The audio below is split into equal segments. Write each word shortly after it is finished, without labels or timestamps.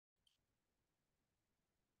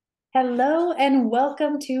Hello and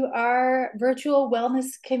welcome to our virtual wellness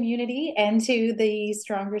community and to the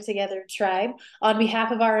Stronger Together tribe. On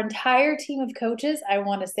behalf of our entire team of coaches, I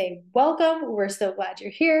want to say welcome. We're so glad you're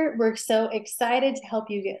here. We're so excited to help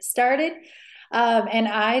you get started. And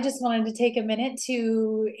I just wanted to take a minute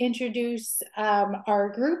to introduce our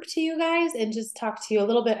group to you guys and just talk to you a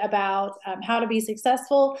little bit about how to be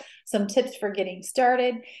successful, some tips for getting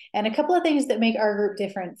started, and a couple of things that make our group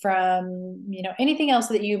different from anything else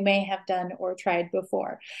that you may have done or tried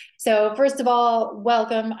before. So first of all,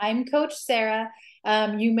 welcome. I'm Coach Sarah.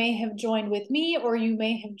 You may have joined with me, or you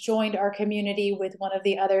may have joined our community with one of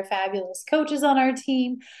the other fabulous coaches on our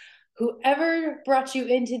team. Whoever brought you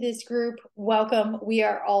into this group, welcome. We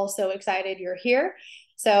are all so excited you're here.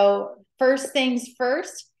 So first things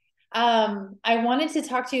first, I wanted to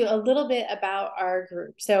talk to you a little bit about our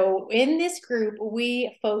group. So in this group,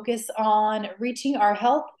 we focus on reaching our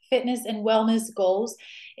health, fitness, and wellness goals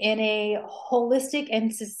in a holistic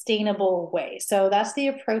and sustainable way. So that's the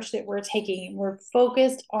approach that we're taking. We're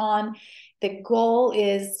focused on the goal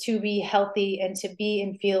is to be healthy and to be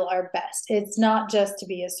and feel our best. It's not just to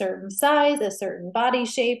be a certain size, a certain body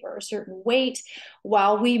shape, or a certain weight.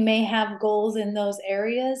 While we may have goals in those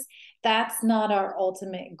areas, that's not our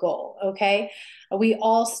ultimate goal, okay? We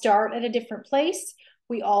all start at a different place.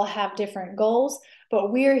 We all have different goals,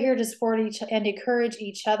 but we're here to support each and encourage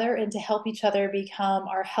each other and to help each other become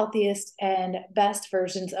our healthiest and best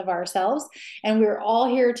versions of ourselves. And we're all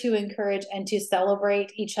here to encourage and to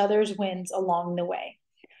celebrate each other's wins along the way.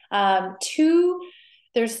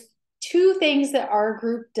 There's two things that our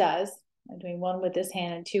group does. I'm doing one with this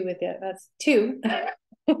hand and two with it. That's two.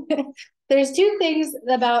 There's two things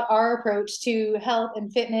about our approach to health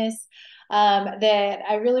and fitness that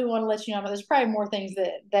I really want to let you know about. There's probably more things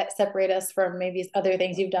that separate us from maybe other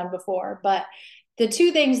things you've done before, but the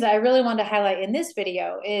two things that I really want to highlight in this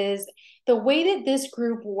video is the way that this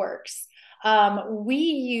group works. We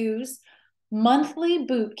use monthly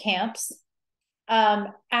boot camps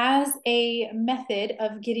as a method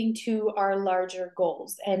of getting to our larger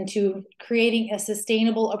goals and to creating a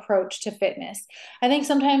sustainable approach to fitness. I think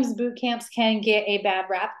sometimes boot camps can get a bad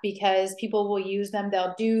rap because people will use them.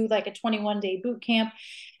 They'll do like a 21-day boot camp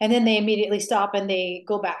and then they immediately stop and they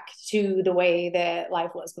go back to the way that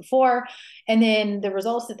life was before. And then the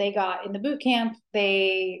results that they got in the boot camp,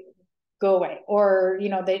 they go away, or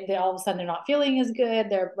they all of a sudden they're not feeling as good,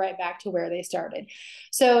 they're right back to where they started.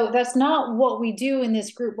 So that's not what we do in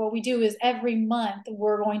this group. What we do is every month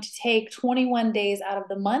we're going to take 21 days out of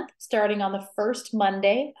the month, starting on the first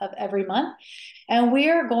Monday of every month, and we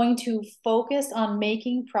are going to focus on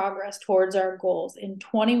making progress towards our goals in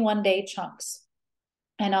 21-day chunks.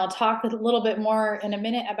 And I'll talk a little bit more in a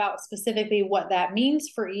minute about specifically what that means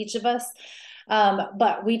for each of us.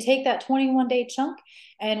 But we take that 21-day chunk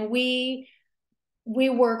and we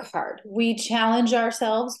work hard. We challenge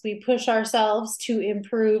ourselves. We push ourselves to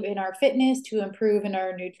improve in our fitness, to improve in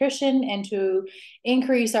our nutrition, and to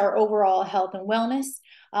increase our overall health and wellness,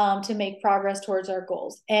 to make progress towards our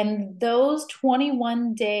goals. And those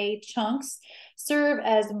 21-day chunks serve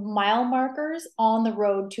as mile markers on the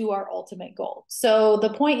road to our ultimate goal. So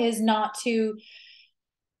the point is not to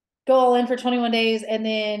go all in for 21 days and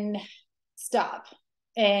then stop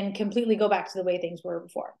and completely go back to the way things were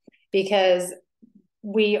before, because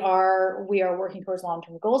we are working towards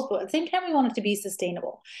long-term goals, but at the same time we want it to be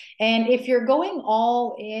sustainable. And if you're going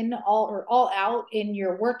all out in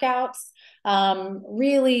your workouts,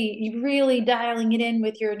 really dialing it in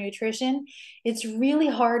with your nutrition, it's really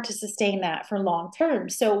hard to sustain that for long term.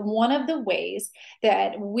 So one of the ways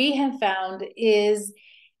that we have found is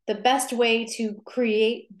the best way to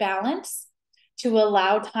create balance, to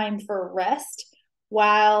allow time for rest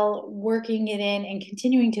while working it in and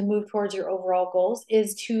continuing to move towards your overall goals,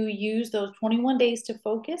 is to use those 21 days to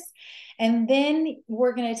focus. And then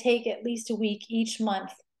we're going to take at least a week each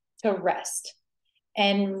month to rest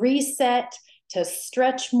and reset, to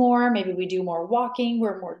stretch more. Maybe we do more walking.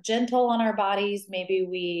 We're more gentle on our bodies. Maybe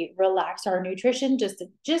we relax our nutrition just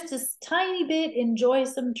a tiny bit, enjoy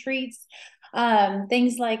some treats,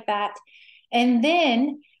 things like that. And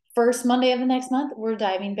then first Monday of the next month, we're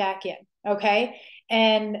diving back in. Okay.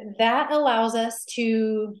 And that allows us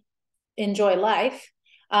to enjoy life,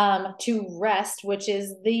 to rest, which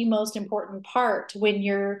is the most important part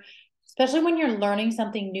especially when you're learning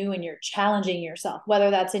something new and you're challenging yourself,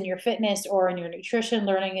 whether that's in your fitness or in your nutrition,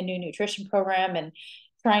 learning a new nutrition program and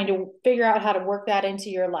trying to figure out how to work that into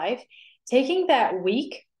your life. Taking that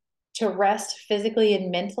week to rest physically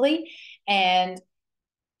and mentally and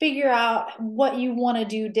figure out what you want to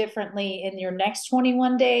do differently in your next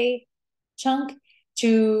 21-day chunk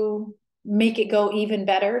to make it go even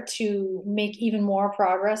better, to make even more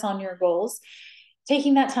progress on your goals,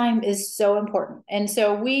 taking that time is so important. And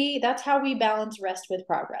so that's how we balance rest with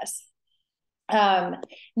progress.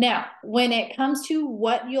 Now, when it comes to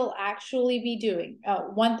what you'll actually be doing,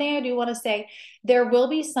 one thing I do want to say, there will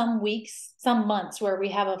be some weeks, some months where we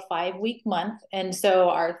have a 5-week month. And so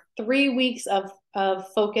our 3 weeks of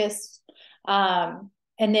focus, and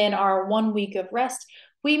then our 1 week of rest,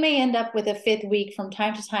 we may end up with a 5th week from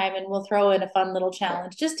time to time, and we'll throw in a fun little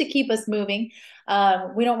challenge just to keep us moving.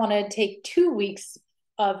 We don't want to take 2 weeks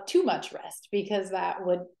of too much rest, because that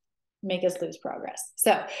would make us lose progress.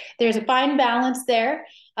 So there's a fine balance there.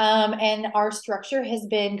 And our structure has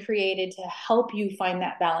been created to help you find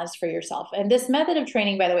that balance for yourself. And this method of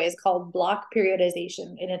training, by the way, is called block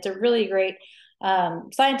periodization. And it's a really great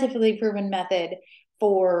scientifically proven method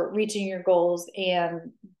for reaching your goals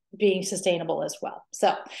and being sustainable as well.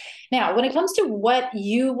 So now, when it comes to what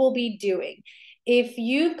you will be doing, if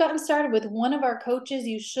you've gotten started with one of our coaches,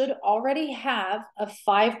 you should already have a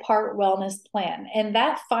 5-part wellness plan. And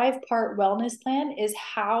that 5-part wellness plan is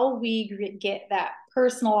how we get that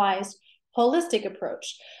personalized, holistic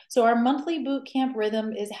approach. So our monthly boot camp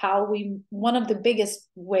rhythm is one of the biggest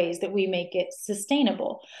ways that we make it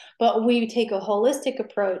sustainable. But we take a holistic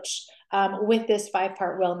approach with this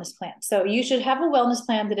 5-part wellness plan. So you should have a wellness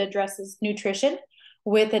plan that addresses nutrition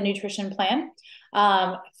with a nutrition plan,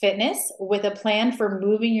 fitness with a plan for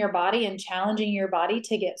moving your body and challenging your body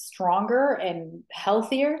to get stronger and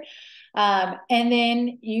healthier. And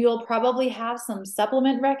then you'll probably have some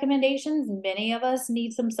supplement recommendations. Many of us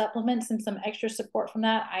need some supplements and some extra support from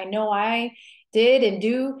that. I know I did and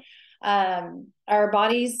do. Our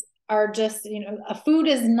bodies are just,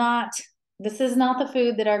 this is not the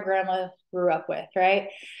food that our grandma grew up with, right?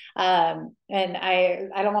 And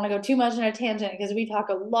I don't want to go too much on a tangent, because we talk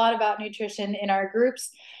a lot about nutrition in our groups,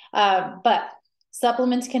 but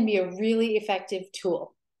supplements can be a really effective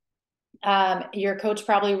tool. Your coach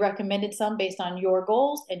probably recommended some based on your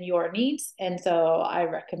goals and your needs, and so I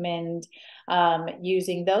recommend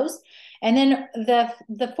using those. And then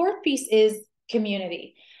the 4th piece is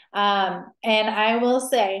community. And I will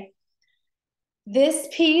say, this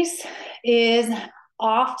piece is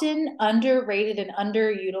often underrated and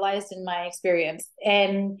underutilized in my experience.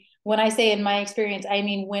 And when I say in my experience, I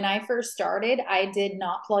mean, when I first started, I did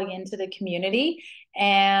not plug into the community,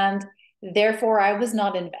 and therefore I was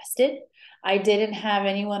not invested. I didn't have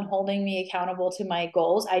anyone holding me accountable to my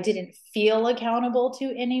goals. I didn't feel accountable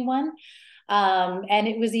to anyone. And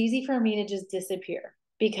it was easy for me to just disappear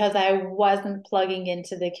because I wasn't plugging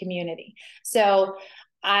into the community. So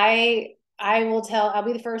I'll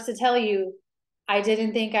be the first to tell you, I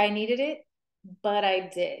didn't think I needed it, but I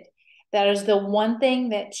did. That is the one thing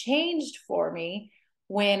that changed for me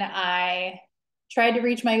when I tried to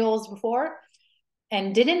reach my goals before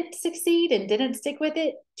and didn't succeed and didn't stick with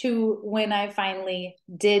it, to when I finally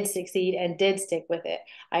did succeed and did stick with it.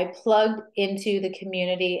 I plugged into the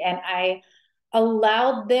community and I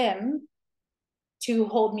allowed them to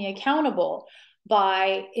hold me accountable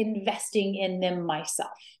by investing in them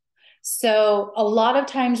myself. So a lot of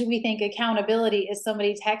times we think accountability is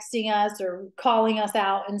somebody texting us or calling us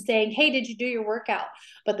out and saying, hey, did you do your workout?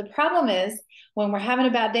 But the problem is, when we're having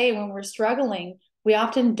a bad day, when we're struggling, we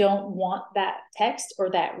often don't want that text or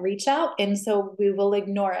that reach out. And so we will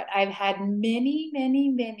ignore it. I've had many, many,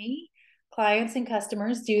 many clients and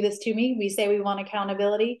customers do this to me. We say we want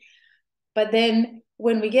accountability, but then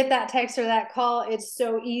when we get that text or that call, it's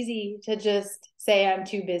so easy to just say, I'm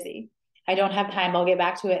too busy. I don't have time. I'll get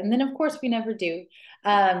back to it. And then, of course, we never do,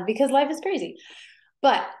 because life is crazy.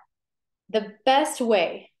 But the best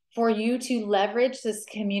way for you to leverage this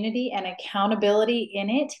community and accountability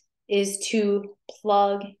in it is to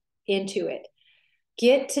plug into it.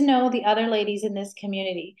 Get to know the other ladies in this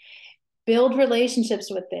community. Build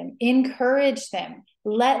relationships with them. Encourage them.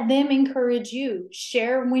 Let them encourage you.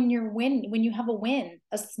 Share when you have a win,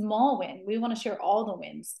 a small win. We want to share all the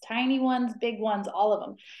wins, tiny ones, big ones, all of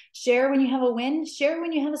them. Share when you have a win. Share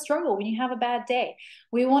when you have a struggle, when you have a bad day.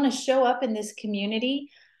 We want to show up in this community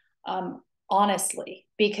honestly,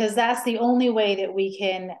 because that's the only way that we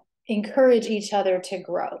can encourage each other to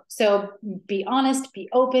grow. So be honest, be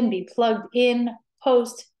open, be plugged in,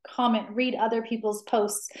 post, comment, read other people's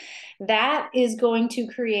posts. That is going to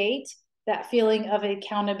create that feeling of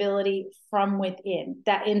accountability from within,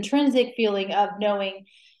 that intrinsic feeling of knowing,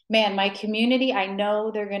 man, my community, I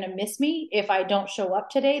know they're going to miss me. If I don't show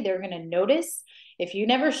up today, they're going to notice. If you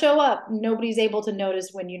never show up, nobody's able to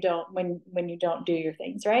notice when you don't do your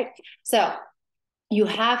things, right? So you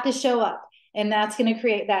have to show up, and that's going to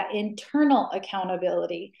create that internal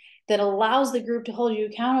accountability that allows the group to hold you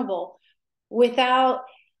accountable without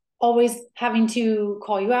always having to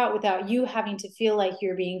call you out, without you having to feel like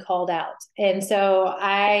you're being called out. And so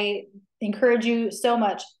I encourage you so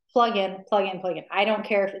much, plug in, plug in, plug in. I don't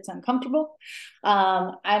care if it's uncomfortable.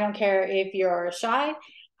 I don't care if you're shy.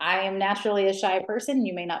 I am naturally a shy person.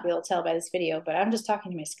 You may not be able to tell by this video, but I'm just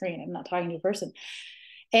talking to my screen. I'm not talking to a person.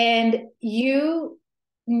 And you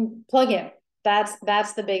plug in. That's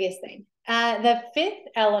the biggest thing. The fifth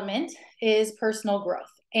element is personal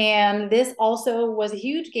growth. And this also was a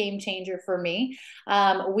huge game changer for me.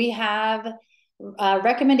 We have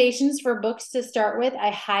recommendations for books to start with.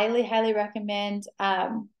 I highly, highly recommend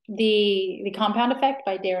the Compound Effect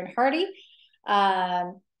by Darren Hardy.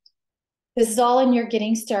 This is all in your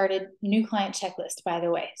getting started new client checklist, by the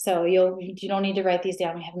way. So you don't need to write these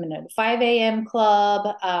down. We have them in a 5 a.m.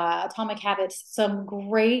 club, Atomic Habits, some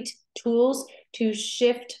great tools to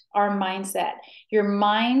shift our mindset. Your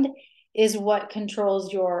mind is what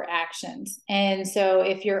controls your actions. And so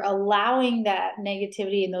if you're allowing that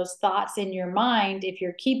negativity and those thoughts in your mind, if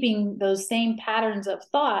you're keeping those same patterns of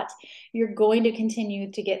thought, you're going to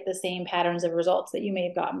continue to get the same patterns of results that you may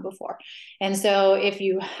have gotten before. And so if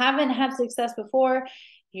you haven't had success before,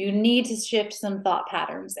 you need to shift some thought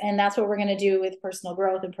patterns. And that's what we're going to do with personal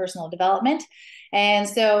growth and personal development. And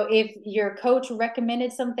so if your coach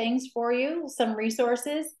recommended some things for you, some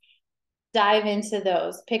resources, dive into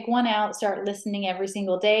those. Pick one out, start listening every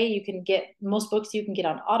single day. You can get most books you can get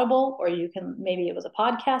on Audible, or you can, maybe it was a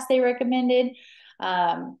podcast they recommended.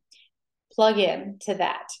 Plug in to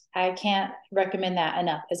that. I can't recommend that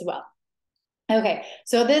enough as well. Okay,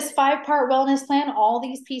 so this 5-part wellness plan, all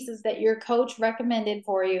these pieces that your coach recommended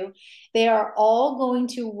for you, they are all going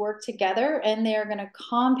to work together and they are going to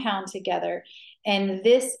compound together. And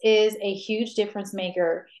this is a huge difference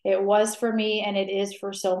maker. It was for me, and it is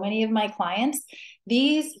for so many of my clients.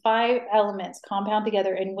 These 5 elements compound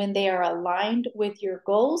together, and when they are aligned with your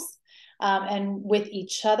goals and with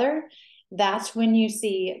each other, that's when you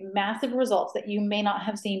see massive results that you may not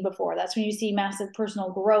have seen before. That's when you see massive personal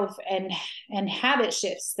growth and habit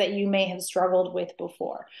shifts that you may have struggled with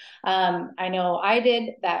before. I know I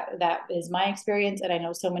did. That is my experience, and I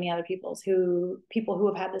know so many other people who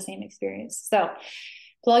have had the same experience. So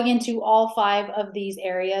plug into all 5 of these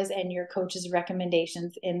areas and your coach's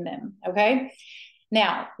recommendations in them. Okay.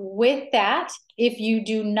 Now, with that, if you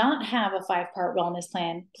do not have a 5-part wellness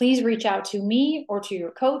plan, please reach out to me or to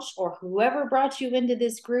your coach or whoever brought you into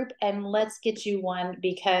this group, and let's get you one,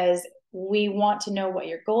 because we want to know what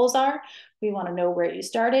your goals are. We want to know where you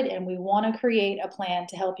started, and we want to create a plan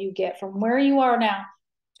to help you get from where you are now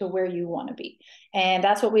to where you want to be. And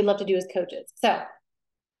that's what we love to do as coaches. So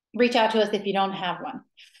reach out to us if you don't have one.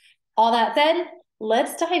 All that said,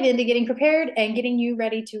 let's dive into getting prepared and getting you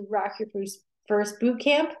ready to rock your first boot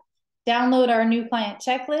camp. Download our new client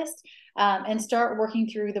checklist and start working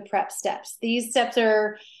through the prep steps. These steps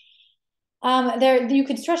are you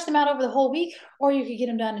could stretch them out over the whole week, or you could get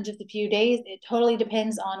them done in just a few days. It totally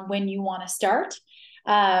depends on when you want to start.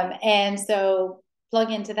 And so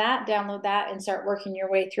plug into that, download that, and start working your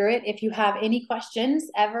way through it. If you have any questions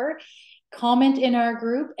ever, comment in our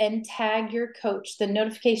group and tag your coach. The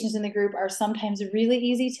notifications in the group are sometimes really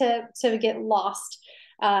easy to get lost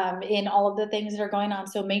in all of the things that are going on.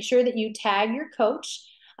 So make sure that you tag your coach,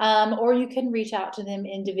 or you can reach out to them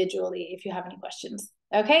individually if you have any questions.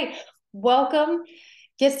 Okay, welcome.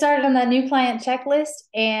 Get started on that new client checklist,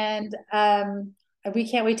 and we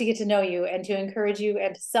can't wait to get to know you and to encourage you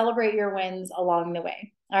and to celebrate your wins along the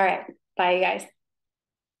way. All right, bye, you guys.